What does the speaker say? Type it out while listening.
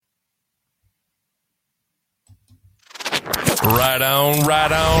Right on, right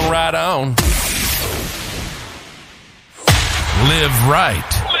on, right on. Live right.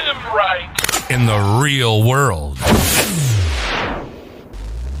 Live right. In the real world.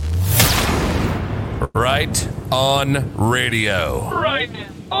 Right on radio. Right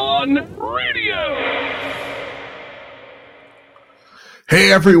on radio.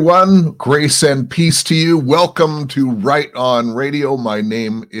 Hey everyone, grace and peace to you. Welcome to Right on Radio. My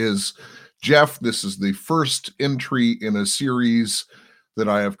name is Jeff. This is the first entry in a series that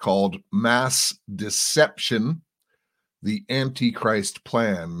I have called Mass Deception, the Antichrist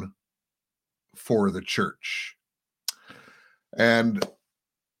Plan for the Church. And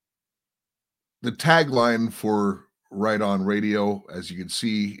the tagline for Right on Radio, as you can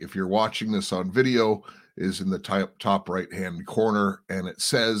see, if you're watching this on video, is in the top right-hand corner, and it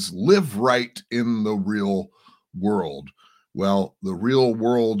says, live right in the real world. Well, the real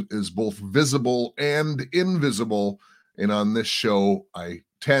world is both visible and invisible, and on this show, I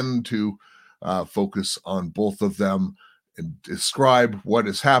tend to focus on both of them and describe what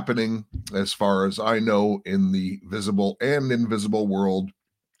is happening as far as I know in the visible and invisible world,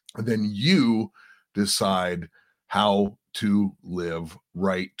 and then you decide how to live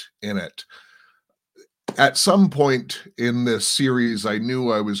right in it. At some point in this series, I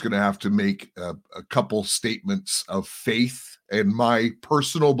knew I was going to have to make a couple statements of faith and my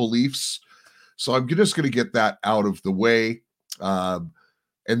personal beliefs. So I'm just going to get that out of the way. And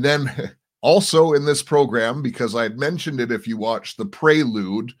then also in this program, because I had mentioned it, if you watch the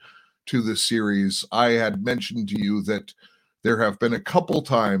prelude to the series, I had mentioned to you that there have been a couple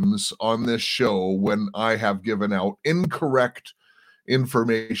times on this show when I have given out incorrect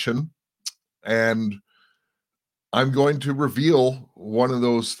information, and I'm going to reveal one of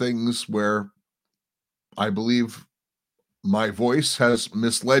those things where I believe my voice has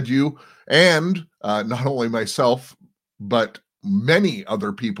misled you, and not only myself, but many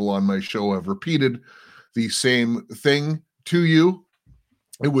other people on my show have repeated the same thing to you.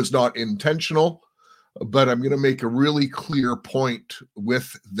 It was not intentional, but I'm going to make a really clear point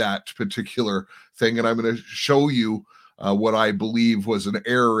with that particular thing, and I'm going to show you what I believe was an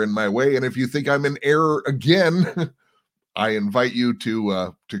error in my way. And if you think I'm in error again, I invite you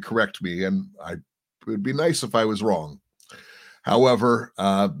to correct me, and it would be nice if I was wrong. However,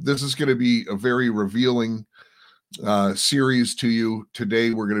 this is going to be a very revealing series to you. Today,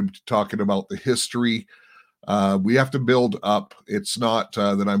 we're going to be talking about the history. We have to build up. It's not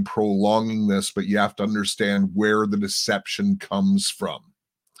that I'm prolonging this, but you have to understand where the deception comes from.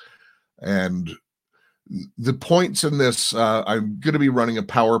 And the points in this, I'm going to be running a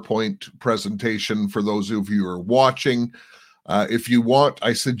PowerPoint presentation for those of you who are watching. If you want,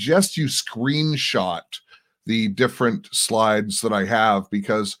 I suggest you screenshot the different slides that I have,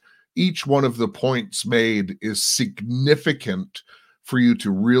 because each one of the points made is significant for you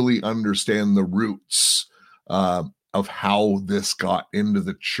to really understand the roots of how this got into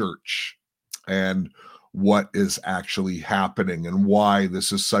the church and what is actually happening and why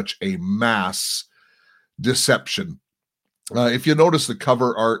this is such a mass deception. If you notice the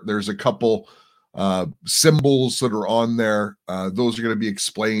cover art, there's a couple symbols that are on there. Those are going to be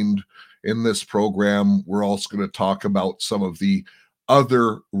explained in this program. We're also going to talk about some of the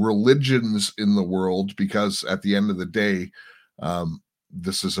other religions in the world, because at the end of the day,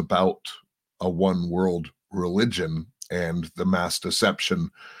 this is about a one world religion and the mass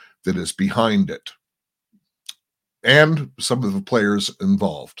deception that is behind it, and some of the players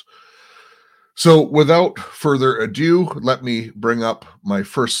involved. So without further ado, let me bring up my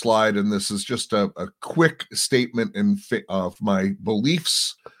first slide, and this is just a quick statement of my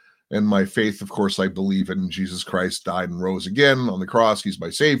beliefs and my faith. Of course, I believe in Jesus Christ, died and rose again on the cross. He's my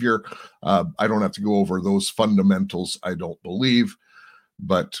savior. I don't have to go over those fundamentals, I don't believe.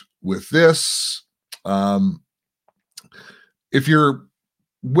 But with this, if you're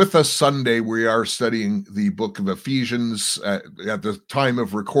with us Sunday, we are studying the book of Ephesians. At the time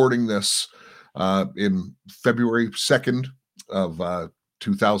of recording this, in February 2nd of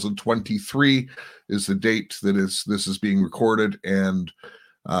 2023 is the date that this is being recorded, and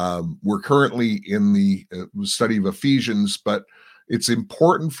we're currently in the study of Ephesians, but it's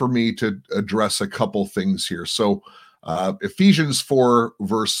important for me to address a couple things here. So Ephesians 4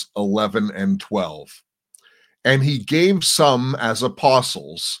 verse 11 and 12. And he gave some as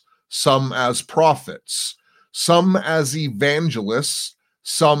apostles, some as prophets, some as evangelists,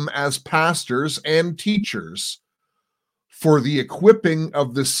 some as pastors and teachers, for the equipping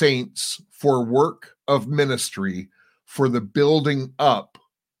of the saints, for work of ministry, for the building up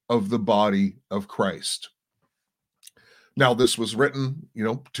of the body of Christ. Now, this was written,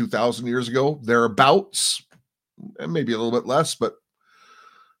 2,000 years ago, thereabouts. and maybe a little bit less, but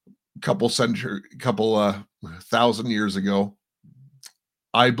couple thousand years ago,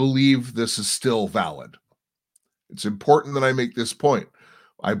 I believe this is still valid. It's important that I make this point.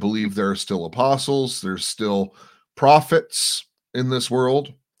 I believe there are still apostles, there's still prophets in this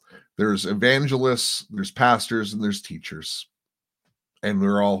world, there's evangelists, there's pastors, and there's teachers. And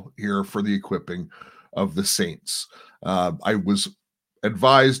we're all here for the equipping of the saints. I was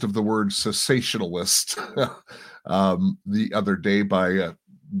advised of the word cessationalist the other day by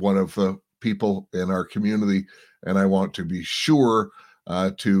one of the people in our community, and I want to be sure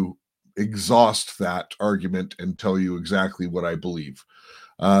to exhaust that argument and tell you exactly what I believe.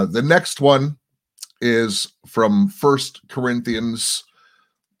 The next one is from 1 Corinthians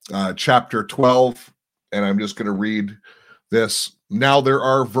chapter 12, and I'm just going to read this. Now there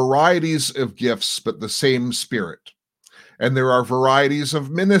are varieties of gifts, but the same Spirit. And there are varieties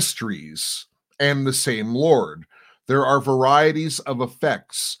of ministries, and the same Lord. There are varieties of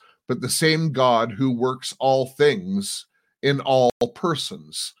effects, but the same God who works all things in all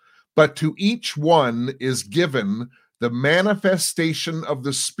persons. But to each one is given the manifestation of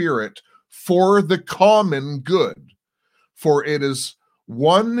the Spirit for the common good. For it is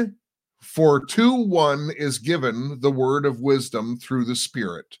one, for to one is given the word of wisdom through the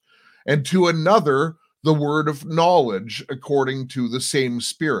Spirit, and to another the word of knowledge according to the same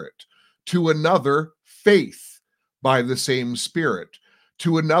Spirit, to another faith by the same Spirit,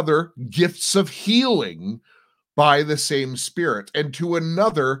 to another gifts of healing by the same Spirit, and to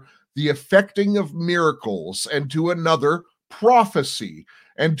another the effecting of miracles, and to another prophecy,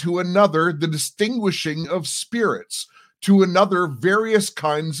 and to another the distinguishing of spirits, to another various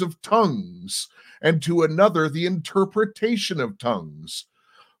kinds of tongues, and to another the interpretation of tongues.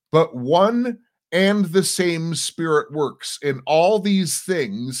 But one and the same Spirit works in all these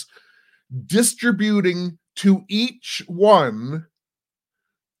things, distributing to each one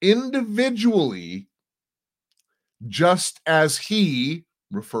individually, just as he,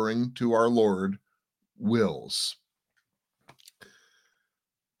 referring to our Lord, wills.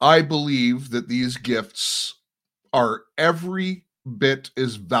 I believe that these gifts are every bit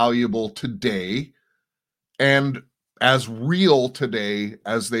as valuable today and as real today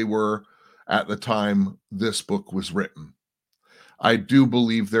as they were at the time this book was written. I do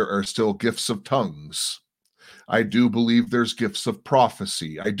believe there are still gifts of tongues. I do believe there's gifts of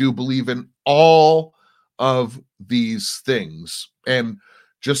prophecy. I do believe in all of these things. And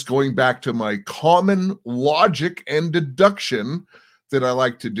just going back to my common logic and deduction that I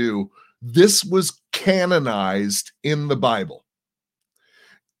like to do, this was canonized in the Bible.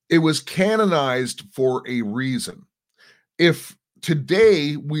 It was canonized for a reason. If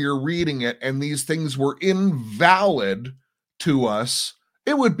today we are reading it and these things were invalid to us,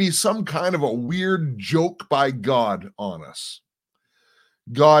 it would be some kind of a weird joke by God on us.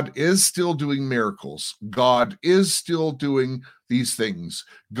 God is still doing miracles. God is still doing these things.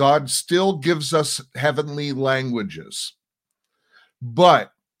 God still gives us heavenly languages.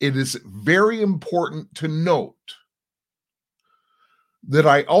 But it is very important to note that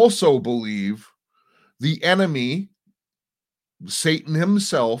I also believe the enemy, Satan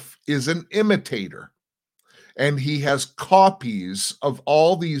himself, is an imitator. And he has copies of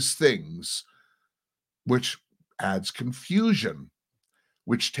all these things, which adds confusion,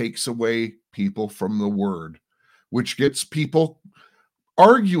 which takes away people from the word, which gets people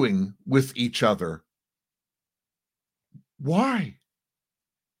arguing with each other. Why?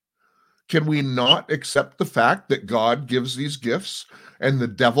 Can we not accept the fact that God gives these gifts and the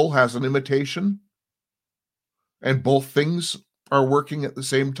devil has an imitation? And both things are working at the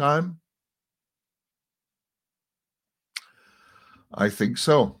same time? I think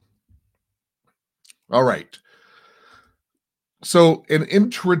so. All right. So an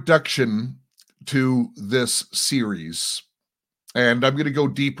introduction to this series, and I'm going to go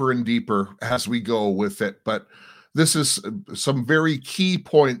deeper and deeper as we go with it, but this is some very key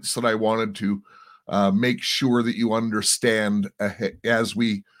points that I wanted to make sure that you understand as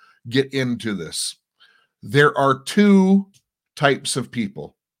we get into this. There are two types of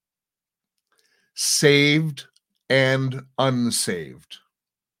people: saved and unsaved.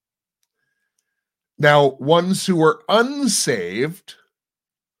 Now, ones who are unsaved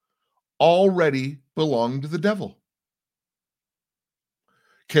already belong to the devil.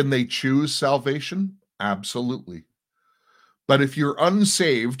 Can they choose salvation? Absolutely. But if you're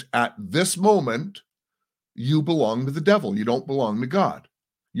unsaved at this moment, you belong to the devil. You don't belong to God.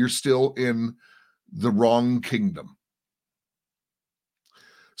 You're still in the wrong kingdom.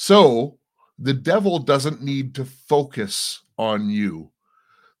 So the devil doesn't need to focus on you.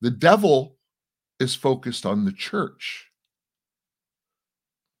 The devil is focused on the church.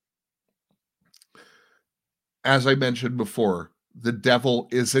 As I mentioned before, the devil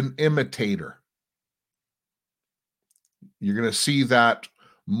is an imitator. You're going to see that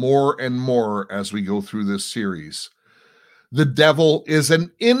more and more as we go through this series. The devil is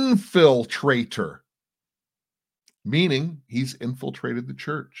an infiltrator, meaning he's infiltrated the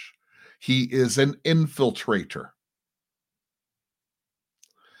church. He is an infiltrator.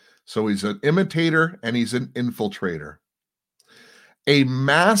 So he's an imitator and he's an infiltrator. A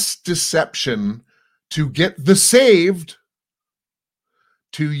mass deception to get the saved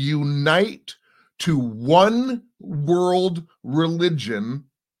to unite to one world religion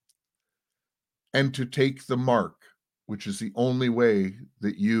and to take the mark, which is the only way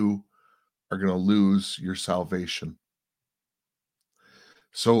that you are going to lose your salvation.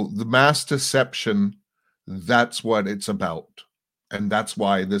 So the mass deception, that's what it's about. And that's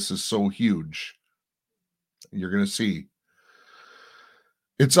why this is so huge. You're going to see.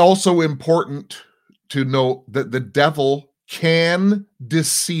 It's also important to note that the devil can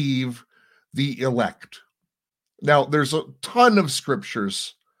deceive the elect. Now, there's a ton of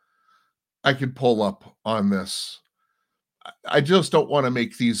scriptures I could pull up on this. I just don't want to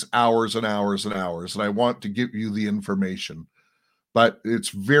make these hours and hours and hours, and I want to give you the information. But it's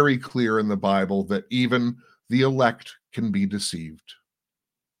very clear in the Bible that even the elect can be deceived.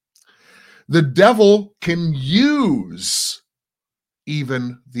 The devil can use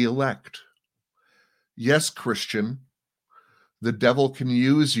even the elect. Yes, Christian, the devil can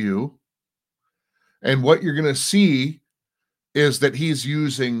use you. And what you're going to see is that he's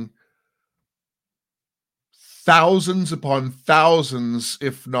using thousands upon thousands,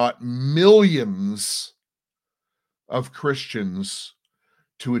 if not millions, of Christians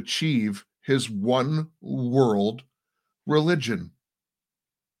to achieve his one world religion.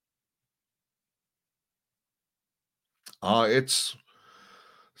 It's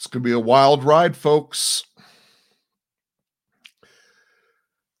going to be a wild ride, folks.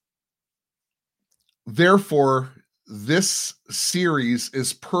 Therefore, this series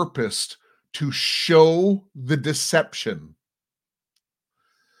is purposed to show the deception.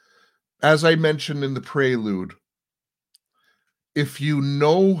 As I mentioned in the prelude, if you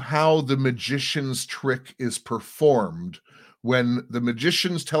know how the magician's trick is performed, when the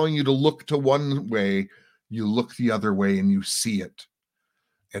magician's telling you to look to one way, you look the other way and you see it.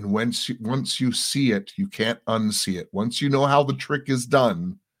 And once you see it, you can't unsee it. Once you know how the trick is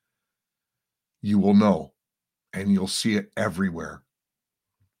done, you will know, and you'll see it everywhere.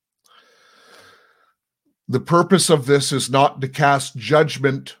 The purpose of this is not to cast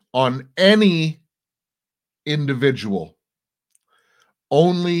judgment on any individual.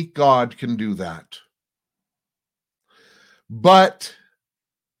 Only God can do that. But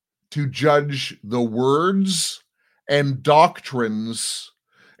to judge the words and doctrines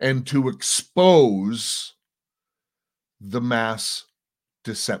and to expose the mass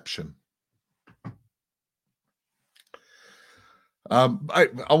deception. I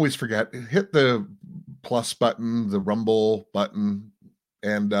always forget, hit the plus button, the Rumble button,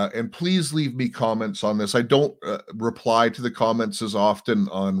 and please leave me comments on this. I don't reply to the comments as often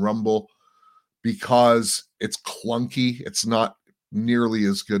on Rumble because it's clunky. It's not nearly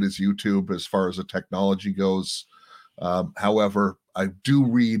as good as YouTube as far as the technology goes. However, I do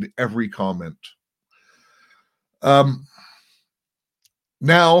read every comment.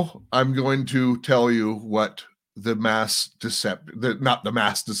 Now I'm going to tell you what the not the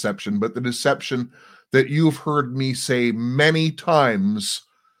mass deception, but the deception that you've heard me say many times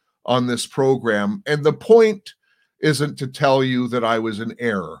on this program. And the point isn't to tell you that I was in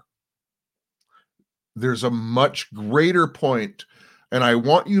error. There's a much greater point, and I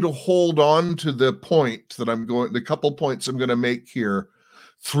want you to hold on to the point that the couple points I'm going to make here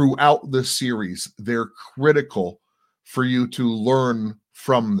throughout the series. They're critical for you to learn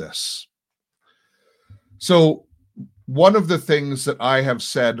from this. So one of the things that I have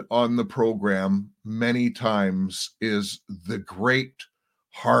said on the program many times is the great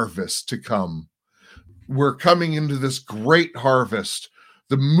harvest to come. We're coming into this great harvest.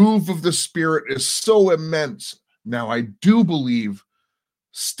 The move of the Spirit is so immense. Now, I do believe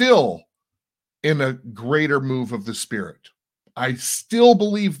still in a greater move of the Spirit. I still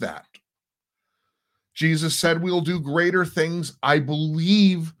believe that. Jesus said we'll do greater things. I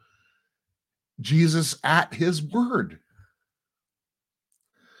believe Jesus at his word.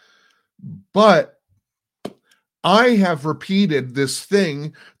 But I have repeated this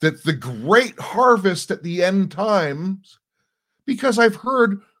thing that the great harvest at the end times, because I've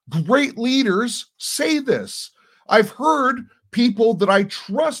heard great leaders say this. I've heard people that I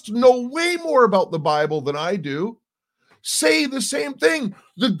trust know way more about the Bible than I do say the same thing.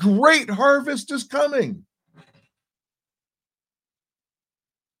 The great harvest is coming.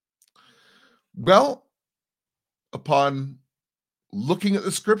 Well, upon looking at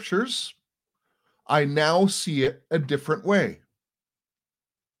the scriptures, I now see it a different way.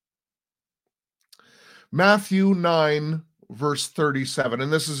 Matthew 9, verse 37,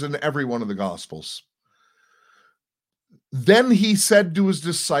 and this is in every one of the Gospels. Then he said to his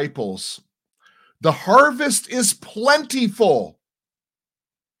disciples, the harvest is plentiful.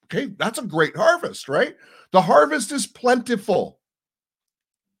 Okay, that's a great harvest, right? The harvest is plentiful,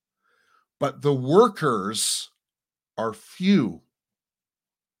 but the workers are few.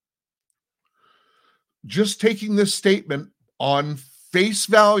 Just taking this statement on face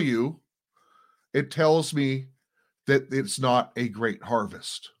value, it tells me that it's not a great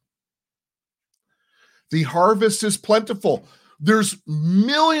harvest. The harvest is plentiful. There's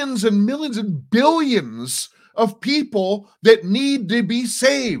millions and millions and billions of people that need to be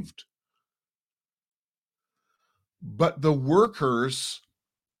saved. But the workers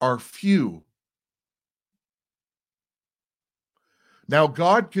are few. Now,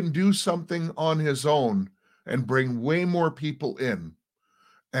 God can do something on his own and bring way more people in.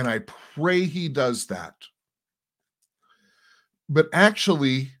 And I pray he does that. But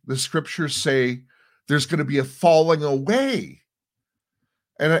actually, the scriptures say there's going to be a falling away.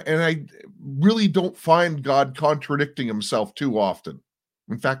 And I really don't find God contradicting himself too often.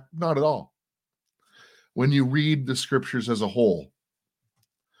 In fact, not at all. When you read the scriptures as a whole,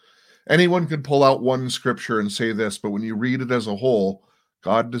 anyone could pull out one scripture and say this, but when you read it as a whole,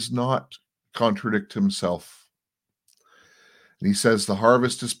 God does not contradict himself. And he says, the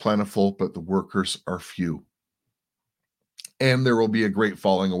harvest is plentiful, but the workers are few. And there will be a great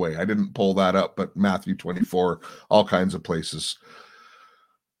falling away. I didn't pull that up, but Matthew 24, all kinds of places.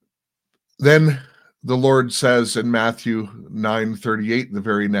 Then the Lord says in Matthew 9:38, the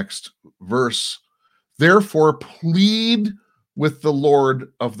very next verse, therefore plead with the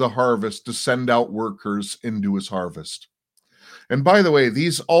Lord of the harvest to send out workers into his harvest. And by the way,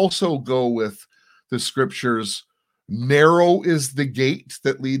 these also go with the scriptures. Narrow is the gate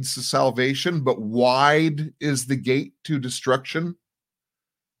that leads to salvation, but wide is the gate to destruction.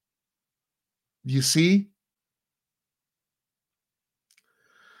 You see?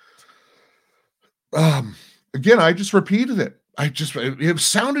 Again, I just repeated it. It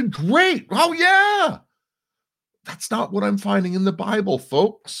sounded great. Oh, yeah. That's not what I'm finding in the Bible,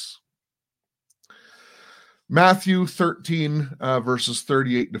 folks. Matthew 13, verses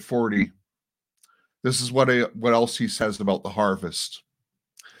 38 to 40. This is what else he says about the harvest.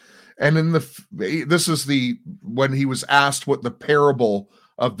 And when he was asked what the parable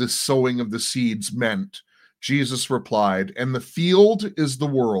of the sowing of the seeds meant, Jesus replied, and the field is the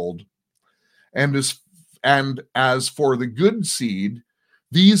world, and as for the good seed,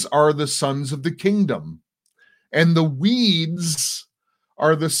 these are the sons of the kingdom, and the weeds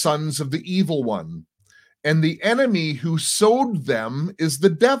are the sons of the evil one, and the enemy who sowed them is the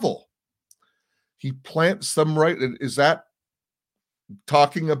devil. He plants them right. Is that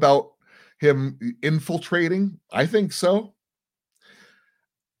talking about him infiltrating? I think so.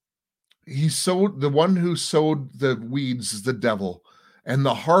 The one who sowed the weeds is the devil, and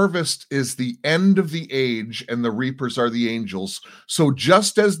the harvest is the end of the age, and the reapers are the angels. So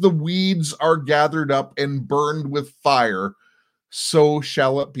just as the weeds are gathered up and burned with fire, so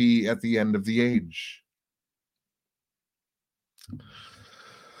shall it be at the end of the age.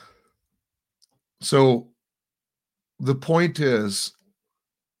 So the point is,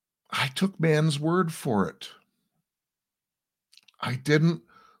 I took man's word for it. I didn't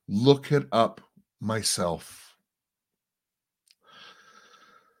look it up myself.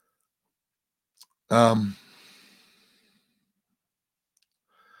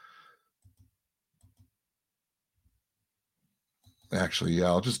 Actually, yeah,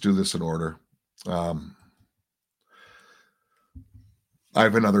 I'll just do this in order. I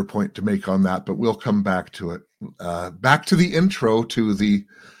have another point to make on that, but we'll come back to it. Back to the intro to the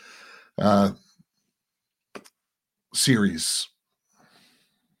series.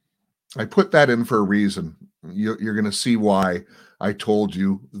 I put that in for a reason. You're going to see why I told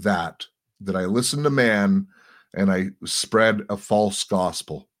you that I listened to man and I spread a false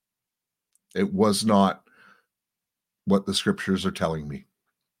gospel. It was not what the scriptures are telling me.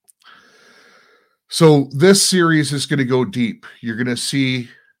 So this series is going to go deep. You're going to see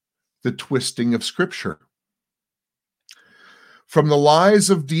the twisting of scripture. From the lies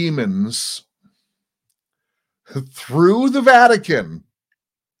of demons through the Vatican,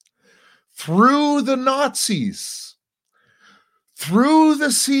 through the Nazis, through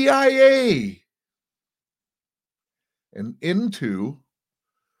the CIA and into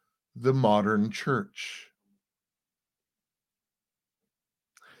the modern church.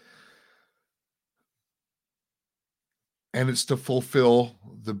 And it's to fulfill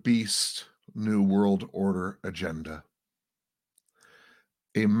the beast New World Order agenda.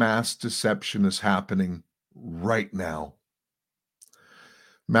 A mass deception is happening right now.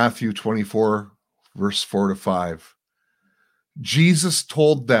 Matthew 24, verse 4-5. Jesus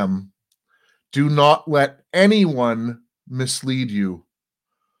told them, "Do not let anyone mislead you,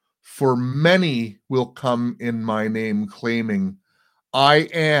 for many will come in my name claiming, 'I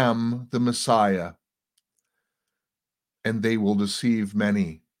am the Messiah,' and they will deceive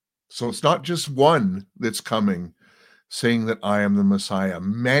many." So it's not just one that's coming saying that I am the Messiah.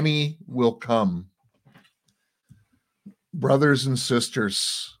 Many will come. Brothers and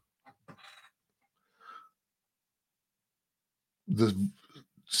sisters,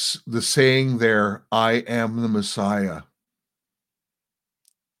 the saying there, "I am the Messiah,"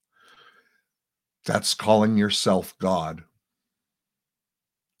 that's calling yourself God.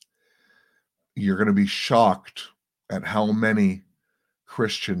 You're going to be shocked at how many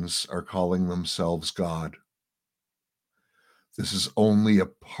Christians are calling themselves God. This is only a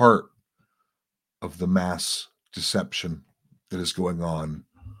part of the mass deception that is going on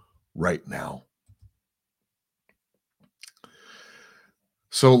right now.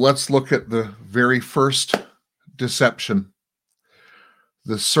 So let's look at the very first deception.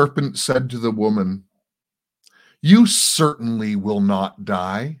 The serpent said to the woman, "You certainly will not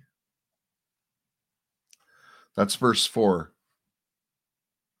die." That's verse 4.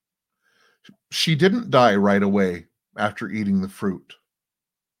 She didn't die right away after eating the fruit,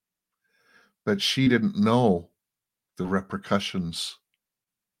 but she didn't know the repercussions.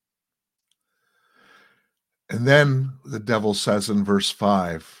 And then the devil says in verse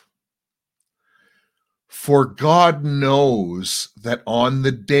 5, "For God knows that on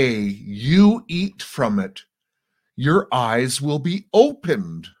the day you eat from it, your eyes will be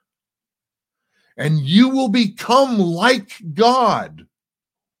opened, and you will become like God,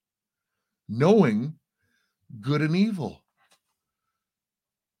 knowing good and evil."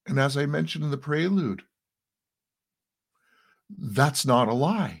 And as I mentioned in the prelude, that's not a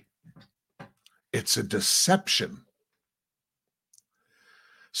lie. It's a deception.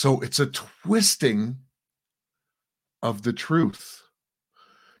 So it's a twisting of the truth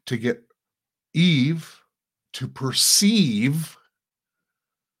to get Eve to perceive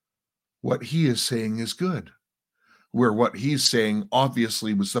what he is saying is good, where what he's saying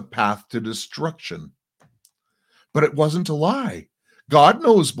obviously was the path to destruction. But it wasn't a lie. God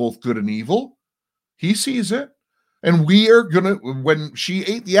knows both good and evil. He sees it. And we are going to, when she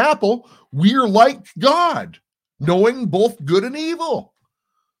ate the apple, we're like God, knowing both good and evil.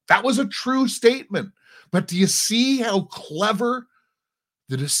 That was a true statement. But do you see how clever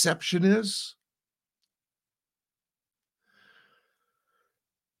the deception is?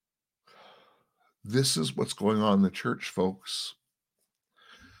 This is what's going on in the church, folks.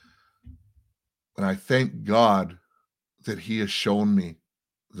 And I thank God that he has shown me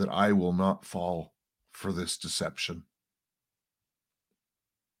that I will not fall for this deception.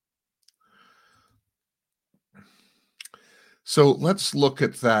 So let's look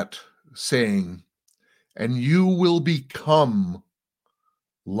at that saying, "And you will become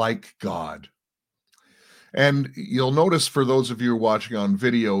like God." And you'll notice, for those of you watching on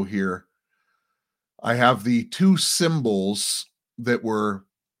video here, I have the two symbols that were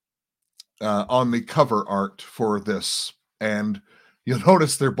on the cover art for this. And you'll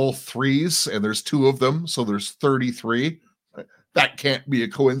notice they're both threes, and there's two of them, so there's 33. That can't be a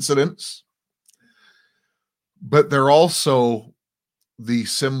coincidence. But they're also the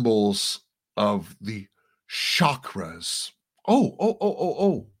symbols of the chakras.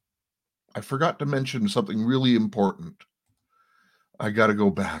 Oh. I forgot to mention something really important. I got to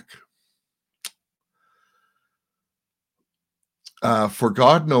go back. For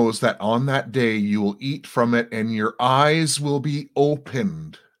God knows that on that day you will eat from it and your eyes will be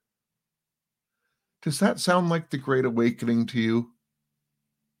opened. Does that sound like the Great Awakening to you?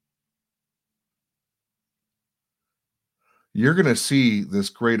 You're going to see this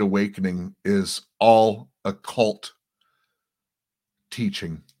Great Awakening is all occult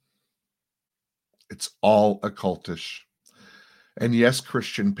teaching. It's all occultish. And yes,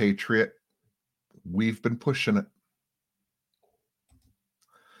 Christian Patriot, we've been pushing it.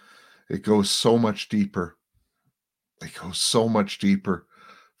 It goes so much deeper. It goes so much deeper.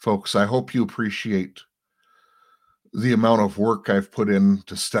 Folks, I hope you appreciate the amount of work I've put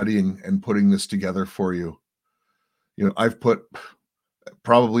into studying and putting this together for you. I've put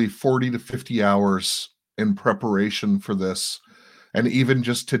probably 40 to 50 hours in preparation for this. And even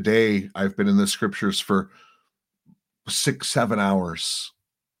just today, I've been in the scriptures for 6-7 hours.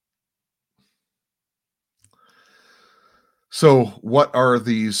 So what are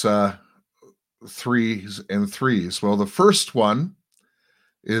these 3s and 3s? Well, the first one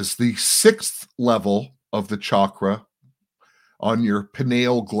is the 6th level of the chakra on your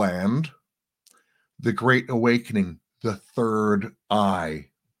pineal gland, the Great Awakening, the third eye.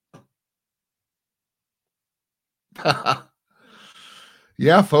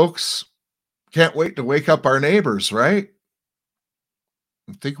 Yeah, folks, can't wait to wake up our neighbors, right?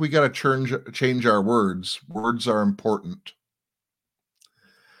 I think we got to change our words. Words are important.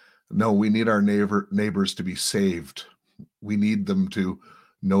 No, we need our neighbors to be saved. We need them to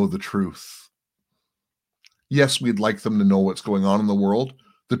know the truth. Yes, we'd like them to know what's going on in the world,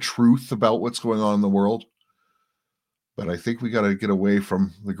 the truth about what's going on in the world. But I think we got to get away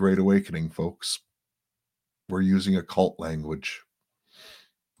from the Great Awakening, folks. We're using occult language.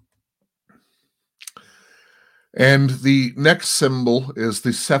 And the next symbol is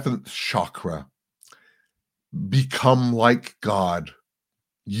the 7th chakra. Become like God.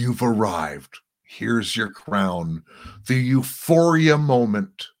 You've arrived. Here's your crown. The euphoria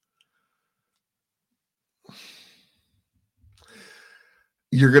moment.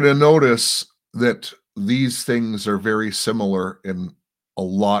 You're going to notice that these things are very similar in a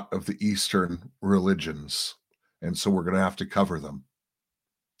lot of the Eastern religions. And so we're going to have to cover them.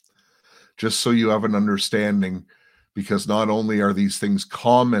 Just so you have an understanding, because not only are these things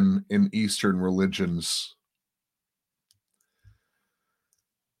common in Eastern religions,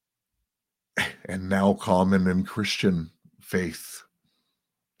 and now common in Christian faith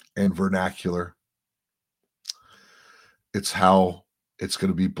and vernacular, it's how it's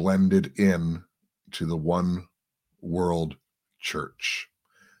going to be blended in to the one world church.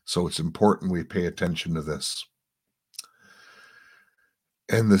 So it's important we pay attention to this.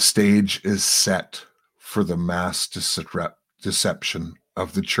 And the stage is set for the mass deception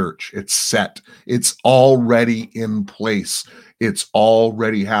of the church. It's set. It's already in place. It's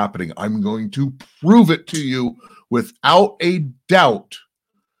already happening. I'm going to prove it to you without a doubt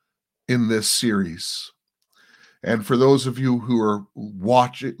in this series. And for those of you who are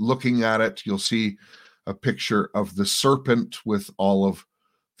looking at it, you'll see a picture of the serpent with all of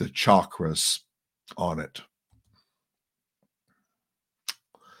the chakras on it.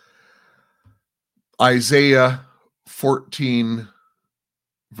 Isaiah 14,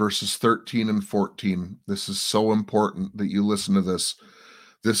 verses 13 and 14. This is so important that you listen to this.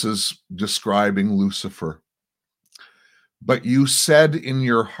 This is describing Lucifer. But you said in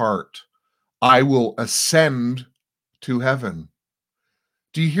your heart, I will ascend to heaven.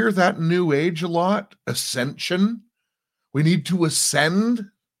 Do you hear that in New Age a lot? Ascension. We need to ascend.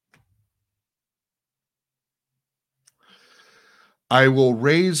 I will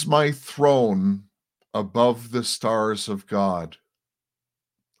raise my throne above the stars of God.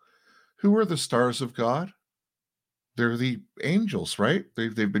 Who are the stars of God? They're the angels, right?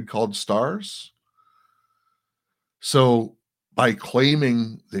 They've been called stars. So by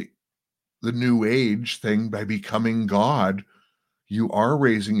claiming the New Age thing, by becoming God, you are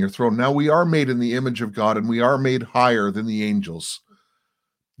raising your throne. Now we are made in the image of God and we are made higher than the angels.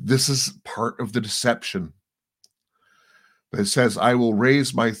 This is part of the deception. But it says, I will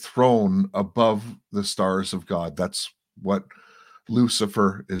raise my throne above the stars of God. That's what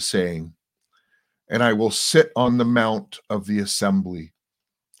Lucifer is saying. And I will sit on the mount of the assembly.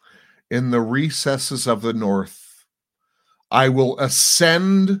 In the recesses of the north, I will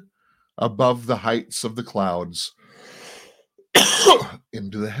ascend above the heights of the clouds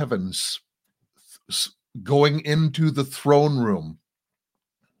into the heavens, going into the throne room.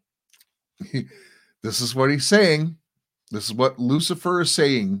 This is what he's saying. This is what Lucifer is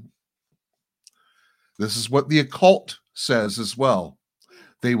saying. This is what the occult says as well.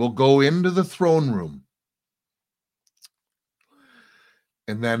 They will go into the throne room.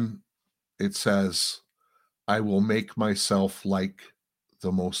 And then it says, I will make myself like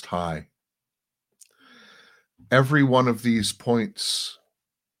the Most High. Every one of these points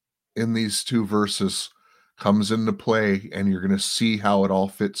in these two verses comes into play, and you're going to see how it all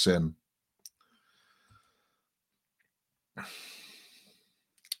fits in.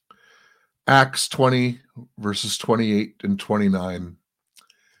 Acts 20, verses 28 and 29.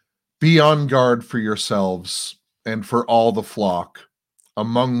 Be on guard for yourselves and for all the flock,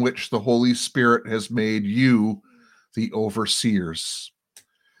 among which the Holy Spirit has made you the overseers,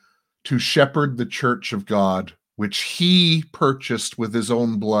 to shepherd the church of God, which he purchased with his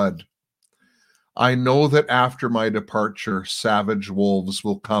own blood. I know that after my departure, savage wolves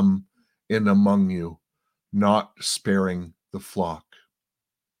will come in among you, not sparing the flock.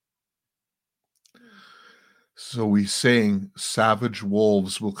 So he's saying savage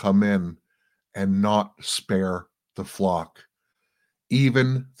wolves will come in and not spare the flock.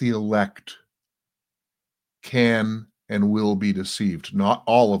 Even the elect can and will be deceived. Not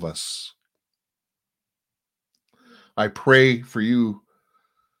all of us. I pray for you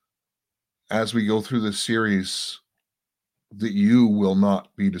as we go through this series that you will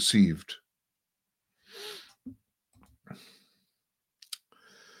not be deceived.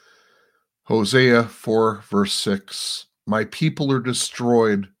 Hosea 4 verse 6, my people are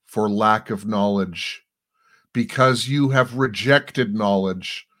destroyed for lack of knowledge. Because you have rejected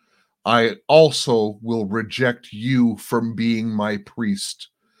knowledge, I also will reject you from being my priest.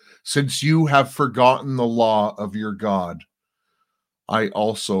 Since you have forgotten the law of your God, I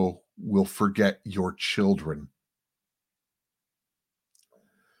also will forget your children.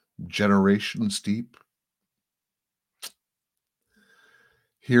 Generations deep.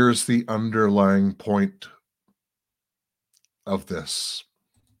 Here's the underlying point of this.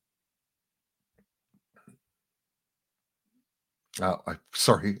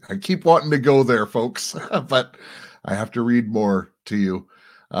 Sorry, I keep wanting to go there, folks, but I have to read more to you.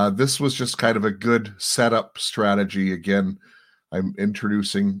 This was just kind of a good setup strategy. Again, I'm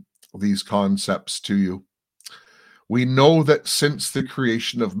introducing these concepts to you. We know that since the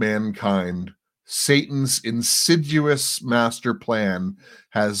creation of mankind, Satan's insidious master plan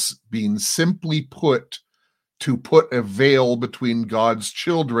has been simply put to put a veil between God's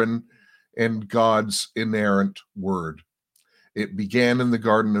children and God's inerrant word. It began in the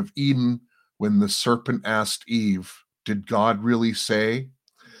Garden of Eden when the serpent asked Eve, did God really say?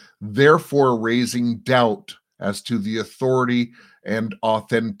 Therefore, raising doubt as to the authority and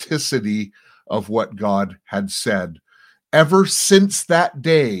authenticity of what God had said. Ever since that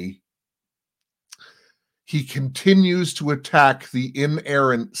day, he continues to attack the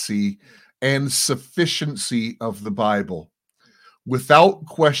inerrancy and sufficiency of the Bible. Without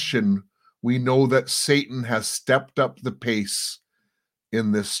question, we know that Satan has stepped up the pace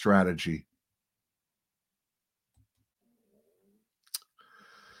in this strategy.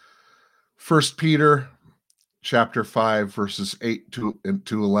 First Peter chapter 5, verses 8 to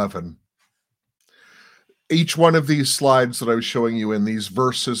 11. Each one of these slides that I was showing you and these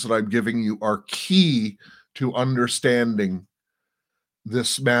verses that I'm giving you are key to understanding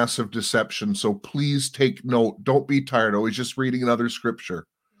this massive deception. So please take note. Don't be tired always just reading another scripture.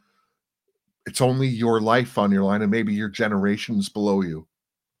 It's only your life on your line and maybe your generations below you.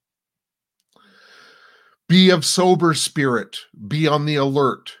 Be of sober spirit. Be on the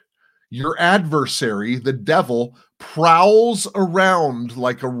alert. Your adversary, the devil, prowls around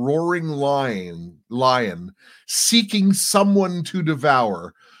like a roaring lion, seeking someone to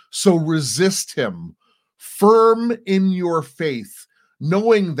devour. So resist him, firm in your faith,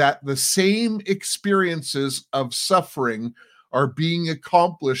 knowing that the same experiences of suffering are being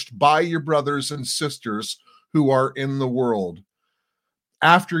accomplished by your brothers and sisters who are in the world.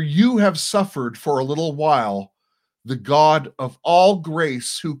 After you have suffered for a little while, the God of all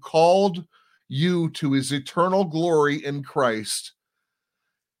grace, who called you to his eternal glory in Christ,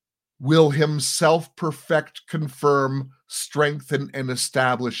 will himself perfect, confirm, strengthen, and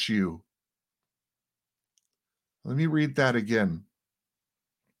establish you. Let me read that again.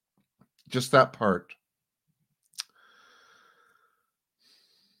 Just that part.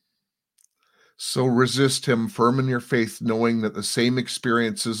 So resist him, firm in your faith, knowing that the same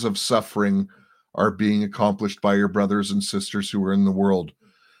experiences of suffering are being accomplished by your brothers and sisters who are in the world.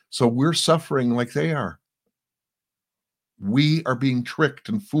 So we're suffering like they are. We are being tricked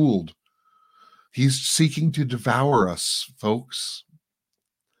and fooled. He's seeking to devour us, folks.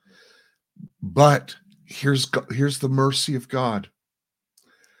 But here's the mercy of God.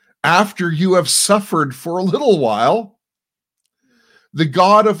 After you have suffered for a little while, the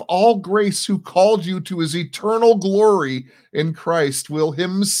God of all grace, who called you to his eternal glory in Christ, will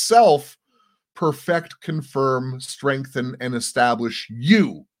himself perfect, confirm, strengthen, and establish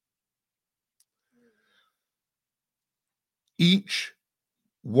you. Each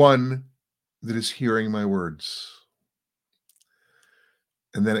one that is hearing my words.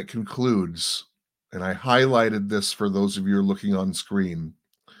 And then it concludes, and I highlighted this for those of you who are looking on screen.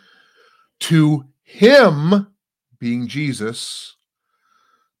 To him, being Jesus,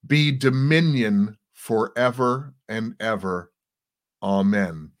 be dominion forever and ever.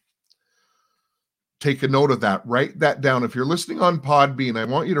 Amen. Take a note of that. Write that down. If you're listening on Podbean, I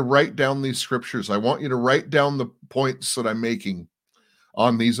want you to write down these scriptures. I want you to write down the points that I'm making.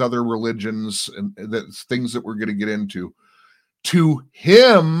 on these other religions and that's things that we're going to get into. To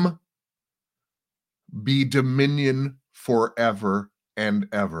him be dominion forever and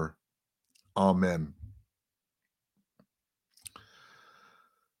ever. Amen.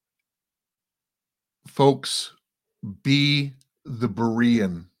 Folks, be the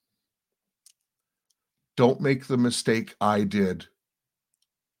Berean. Don't make the mistake I did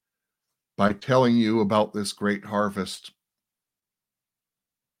by telling you about this great harvest.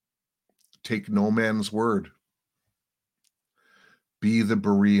 Take no man's word. Be the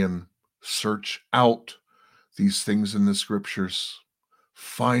Berean. Search out these things in the scriptures.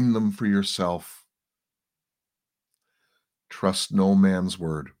 Find them for yourself. Trust no man's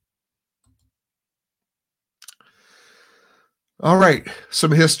word. All right, some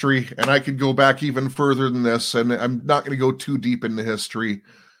history, and I could go back even further than this, and I'm not going to go too deep into history,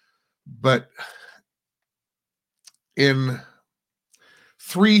 but in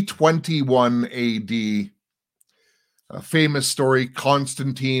 321 AD, a famous story,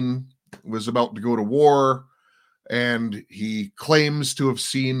 Constantine was about to go to war, and he claims to have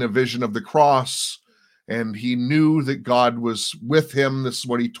seen a vision of the cross, and he knew that God was with him. This is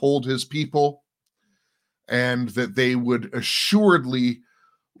what he told his people, and that they would assuredly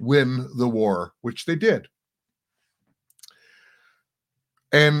win the war, which they did.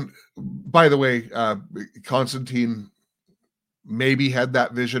 And by the way, Constantine maybe had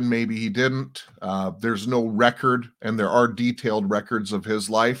that vision, maybe he didn't. There's no record, and there are detailed records of his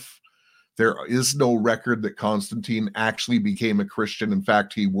life. There is no record that Constantine actually became a Christian. In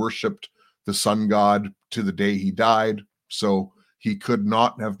fact, he worshiped the sun god to the day he died, so he could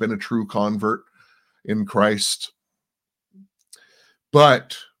not have been a true convert in Christ.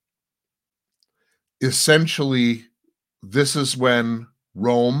 But essentially, this is when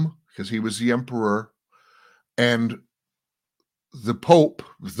Rome, because he was the emperor, and the Pope,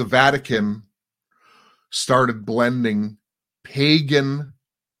 the Vatican, started blending pagan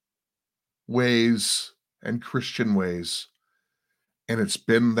ways and Christian ways. And it's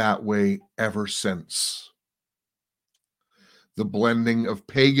been that way ever since. The blending of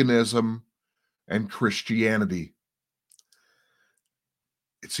paganism and Christianity.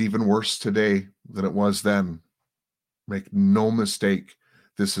 It's even worse today than it was then. Make no mistake,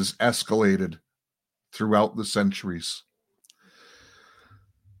 this has escalated throughout the centuries.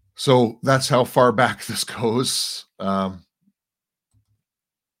 So that's how far back this goes. And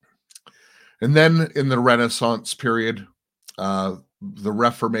then in the Renaissance period, the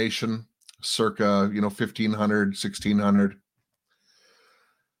Reformation, circa 1500, 1600.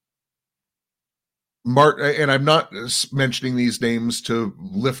 And I'm not mentioning these names to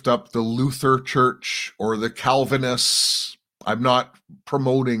lift up the Luther Church or the Calvinists. I'm not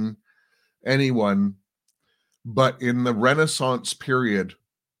promoting anyone. But in the Renaissance period,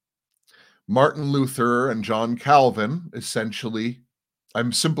 Martin Luther and John Calvin, essentially,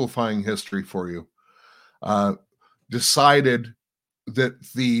 I'm simplifying history for you, decided that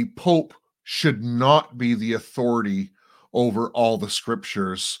the Pope should not be the authority over all the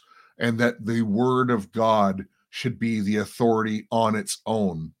scriptures, and that the Word of God should be the authority on its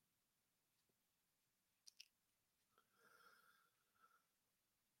own.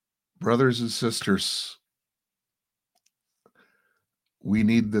 Brothers and sisters, we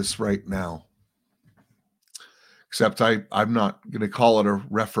need this right now. Except I'm not going to call it a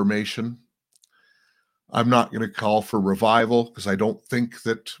reformation. I'm not going to call for revival, because I don't think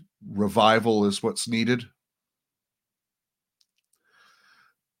that revival is what's needed.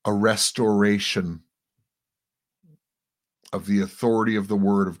 A restoration of the authority of the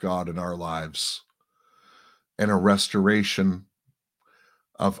Word of God in our lives, and a restoration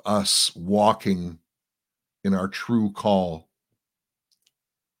of us walking in our true call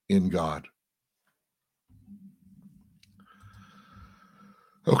in God.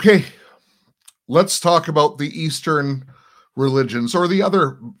 Okay, let's talk about the Eastern religions, or the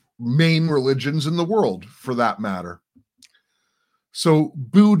other main religions in the world, for that matter. So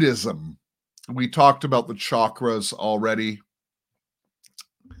Buddhism, we talked about the chakras already.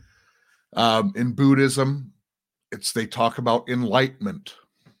 In Buddhism, they talk about enlightenment.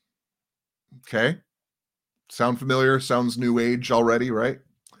 Okay, sound familiar? Sounds New Age already, right?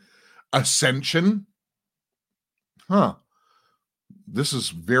 Ascension. This is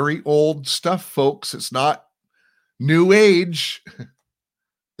very old stuff, folks. It's not New Age.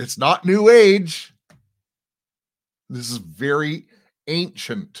 It's not New Age. This is very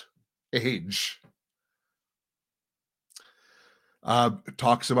ancient age.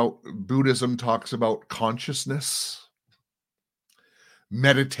 Buddhism talks about consciousness,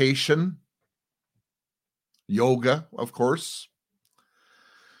 meditation, yoga, of course,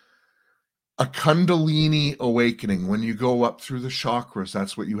 A Kundalini awakening. When you go up through the chakras,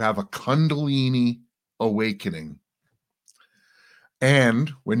 that's what you have, a Kundalini awakening.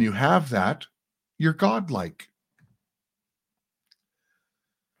 And when you have that, you're godlike.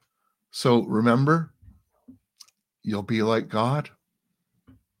 So remember, you'll be like God.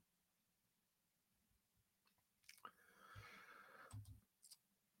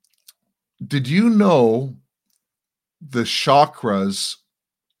 Did you know the chakras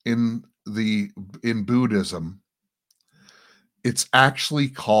in Buddhism, it's actually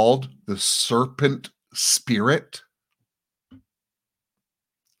called the serpent spirit?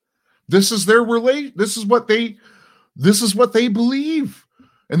 This is their this is what they believe,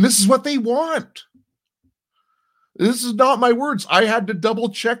 and this is what they want. This is not my words. I had to double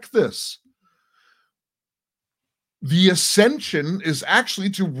check this. The ascension is actually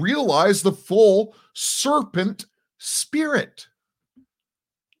to realize the full serpent spirit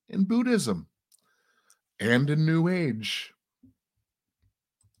in Buddhism and in New Age.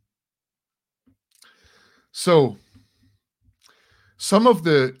 So, some of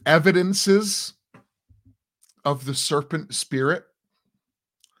the evidences of the serpent spirit,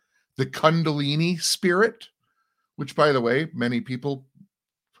 the Kundalini spirit, which, by the way, many people,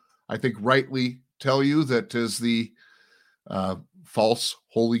 I think, rightly tell you that is the false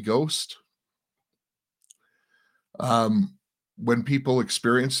Holy Ghost. When people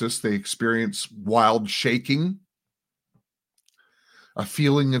experience this, they experience wild shaking, a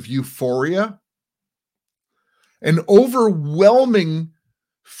feeling of euphoria, an overwhelming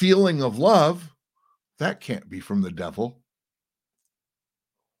feeling of love. That can't be from the devil,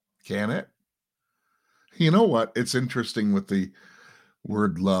 can it? You know what? It's interesting with the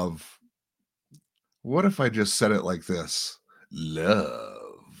word love. What if I just said it like this?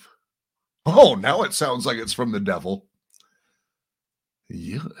 Love. Oh, now it sounds like it's from the devil.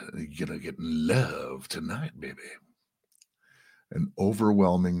 You're gonna get love tonight, baby. An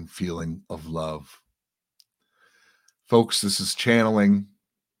overwhelming feeling of love. Folks, this is channeling.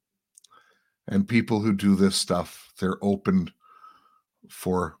 And people who do this stuff, they're open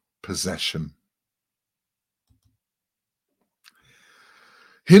for possession.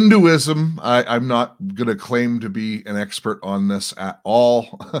 Hinduism, I'm not going to claim to be an expert on this at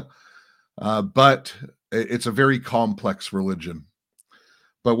all, but it's a very complex religion.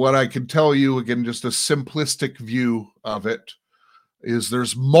 But what I can tell you, again, just a simplistic view of it, is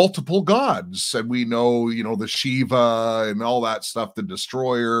there's multiple gods. And we know, the Shiva and all that stuff, the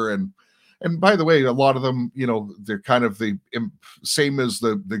destroyer. And by the way, a lot of them, they're kind of the same as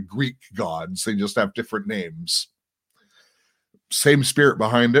the Greek gods. They just have different names. Same spirit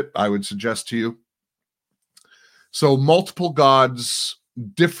behind it, I would suggest to you. So multiple gods,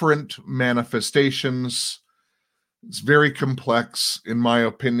 different manifestations. It's very complex. In my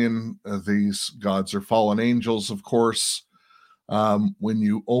opinion, these gods are fallen angels, of course. When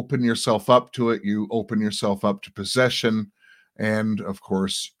you open yourself up to it, you open yourself up to possession. And of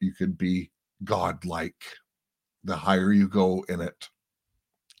course, you could be godlike the higher you go in it.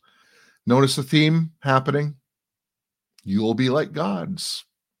 Notice the theme happening. You'll be like gods.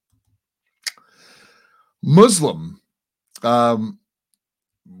 Muslim.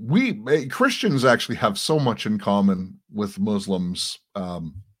 We Christians actually have so much in common with Muslims.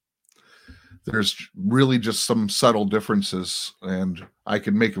 There's really just some subtle differences, and I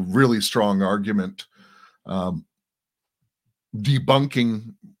can make a really strong argument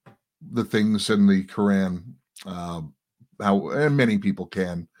debunking the things in the Quran, and many people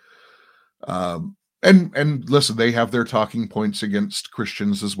can. And listen, they have their talking points against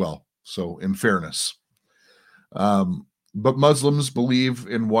Christians as well. So in fairness, but Muslims believe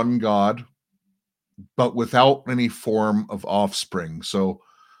in one God, but without any form of offspring. So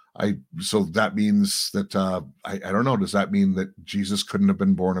that means that, I don't know, does that mean that Jesus couldn't have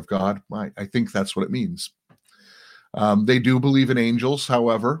been born of God? I think that's what it means. They do believe in angels,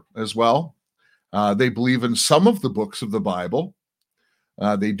 however, as well. They believe in some of the books of the Bible.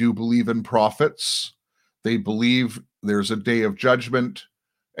 They do believe in prophets. They believe there's a day of judgment,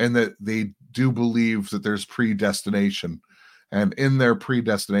 and that they do believe that there's predestination. And in their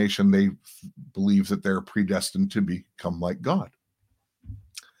predestination, they believe that they're predestined to become like God.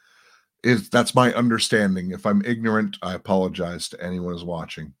 That's my understanding. If I'm ignorant, I apologize to anyone who's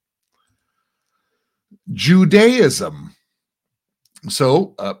watching. Judaism.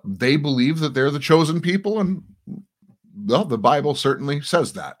 So they believe that they're the chosen people, and well, the Bible certainly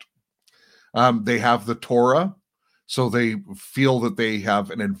says that. They have the Torah, so they feel that they have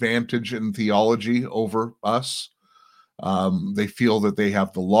an advantage in theology over us. They feel that they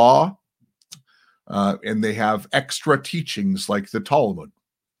have the law, and they have extra teachings like the Talmud,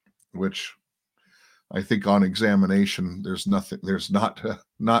 which I think on examination, there's not a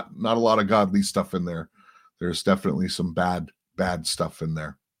lot of godly stuff in there. There's definitely some bad stuff in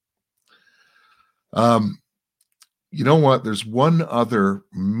there. You know what? There's one other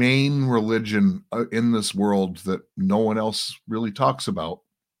main religion in this world that no one else really talks about: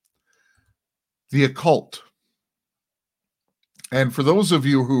 the occult. And for those of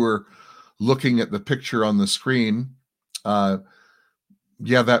you who are looking at the picture on the screen,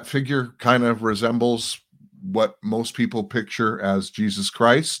 yeah, that figure kind of resembles what most people picture as Jesus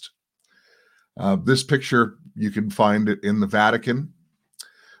Christ. This picture, you can find it in the Vatican,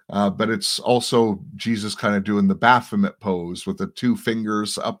 but it's also Jesus kind of doing the Baphomet pose with the two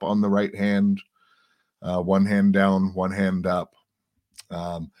fingers up on the right hand, one hand down, one hand up.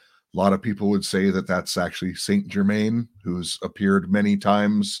 A lot of people would say that that's actually Saint Germain, who's appeared many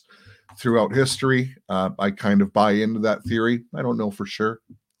times throughout history. I kind of buy into that theory. I don't know for sure.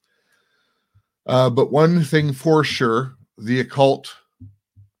 But one thing for sure, the occult,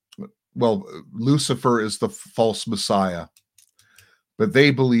 well, Lucifer is the false Messiah, but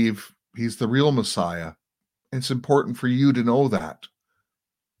they believe he's the real Messiah. It's important for you to know that.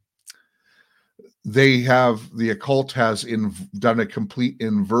 The occult has done a complete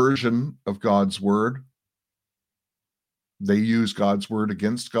inversion of God's word. They use God's word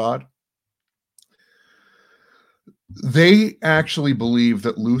against God. They actually believe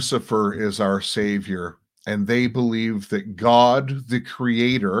that Lucifer is our savior, and they believe that God, the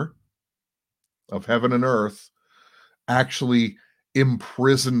creator of heaven and earth, actually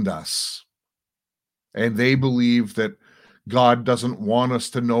imprisoned us. And they believe that God doesn't want us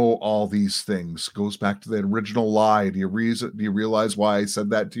to know all these things. Goes back to the original lie. Do you realize why I said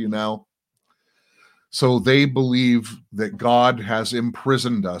that to you now? So they believe that God has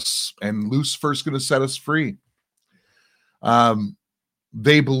imprisoned us and Lucifer's going to set us free.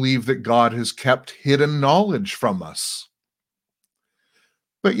 They believe that God has kept hidden knowledge from us.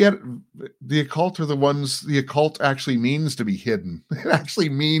 But yet the occult actually means to be hidden. It actually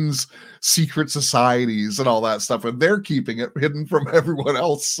means secret societies and all that stuff, and they're keeping it hidden from everyone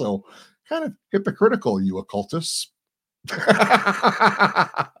else. So kind of hypocritical, you occultists.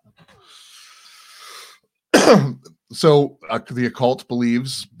 So the occult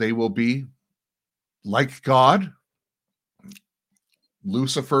believes they will be like God.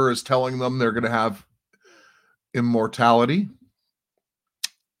 Lucifer is telling them they're going to have immortality.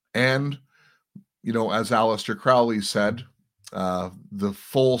 And, you know, as Aleister Crowley said, the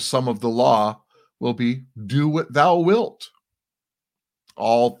full sum of the law will be do what thou wilt.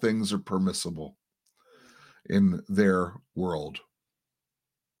 All things are permissible in their world.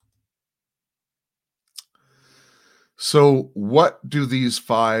 So what do these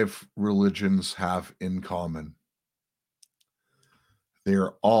 5 religions have in common?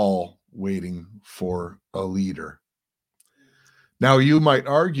 They're all waiting for a leader. Now, you might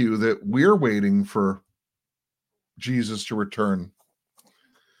argue that we're waiting for Jesus to return.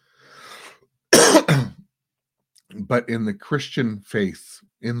 But in the Christian faith,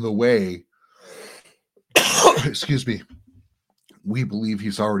 in the way, excuse me, we believe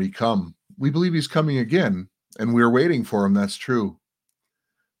he's already come. We believe he's coming again, and we're waiting for him. That's true.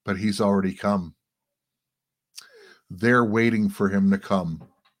 But he's already come. They're waiting for him to come.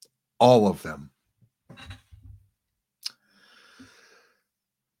 All of them.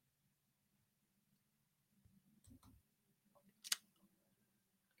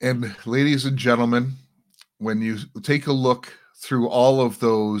 And ladies and gentlemen, when you take a look through all of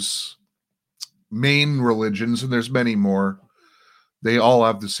those main religions, and there's many more, they all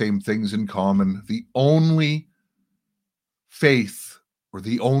have the same things in common. The only faith, or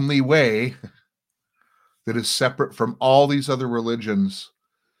the only way, that is separate from all these other religions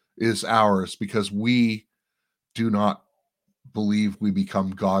is ours, because we do not believe we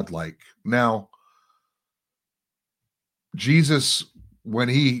become godlike. Now, Jesus, when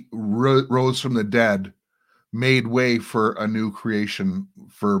he rose from the dead, made way for a new creation,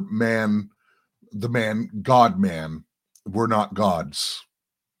 for man, the man, God-man. We're not gods,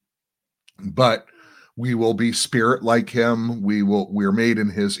 but we will be spirit like him. We're made in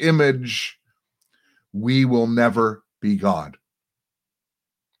his image. We will never be God.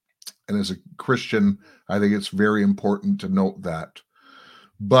 And as a Christian, I think it's very important to note that.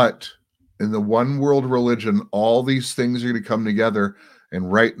 But in the one world religion, all these things are going to come together.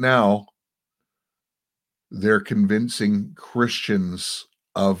 And right now, they're convincing Christians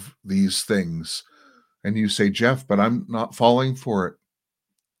of these things. And you say, Jeff, but I'm not falling for it.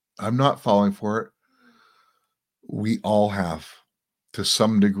 I'm not falling for it. We all have, to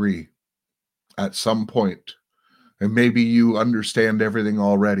some degree, at some point. And maybe you understand everything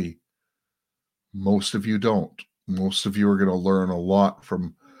already. Most of you don't. Most of you are going to learn a lot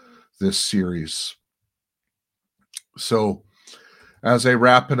from this series. So, as I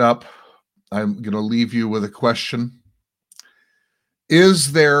wrap it up, I'm going to leave you with a question.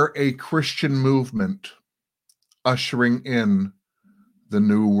 Is there a Christian movement ushering in the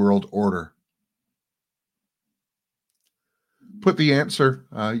New World Order? Put the answer,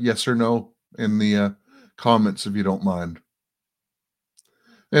 yes or no, in the comments if you don't mind.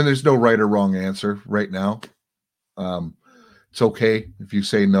 And there's no right or wrong answer right now. It's okay if you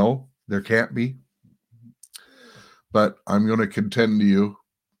say no. There can't be. But I'm going to contend to you,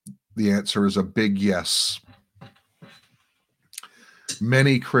 the answer is a big yes.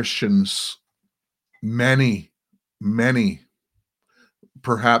 Many Christians, many,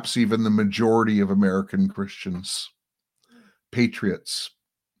 perhaps even the majority of American Christians, patriots,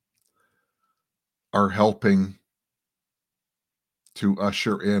 are helping to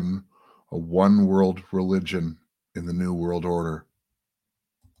usher in a one world religion in the New World Order.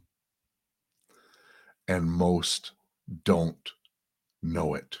 And most don't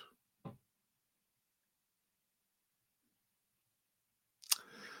know it.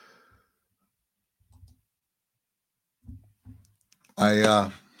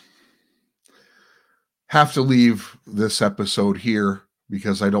 I have to leave this episode here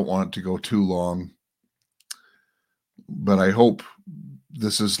because I don't want it to go too long. But I hope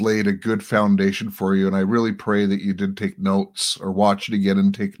this has laid a good foundation for you. And I really pray that you did take notes or watch it again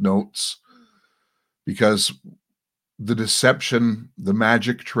and take notes, because the deception, the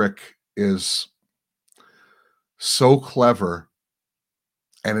magic trick is so clever.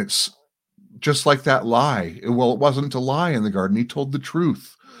 And it's just like that lie. Well, it wasn't a lie in the garden. He told the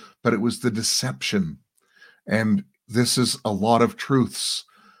truth, but it was the deception. And this is a lot of truths,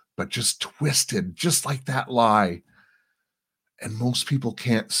 but just twisted, just like that lie. And most people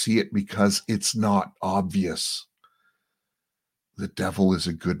can't see it because it's not obvious. The devil is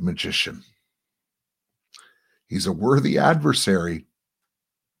a good magician. He's a worthy adversary.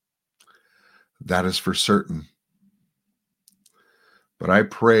 That is for certain. But I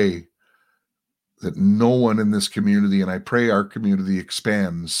pray that no one in this community, and I pray our community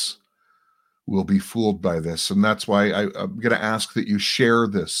expands, will be fooled by this. And that's why I'm going to ask that you share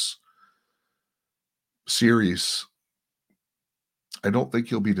this series. I don't think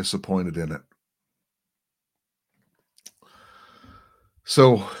you'll be disappointed in it.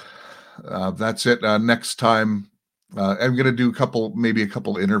 So that's it. Next time, I'm going to do maybe a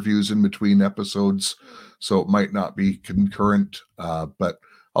couple interviews in between episodes, so it might not be concurrent, but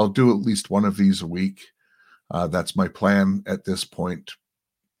I'll do at least one of these a week. That's my plan at this point,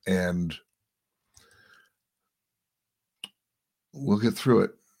 and we'll get through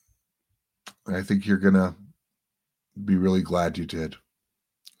it. I think you're going to be really glad you did.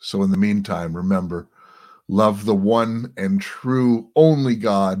 So in the meantime, remember, love the one and true only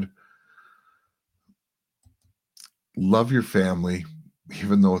God. Love your family,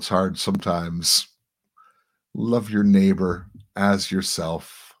 even though it's hard sometimes. Love your neighbor as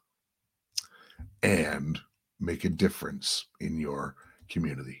yourself, and make a difference in your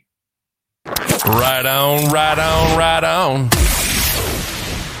community. Right on, right on, right on.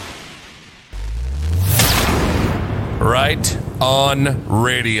 Right on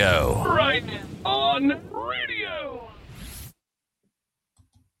radio. Right on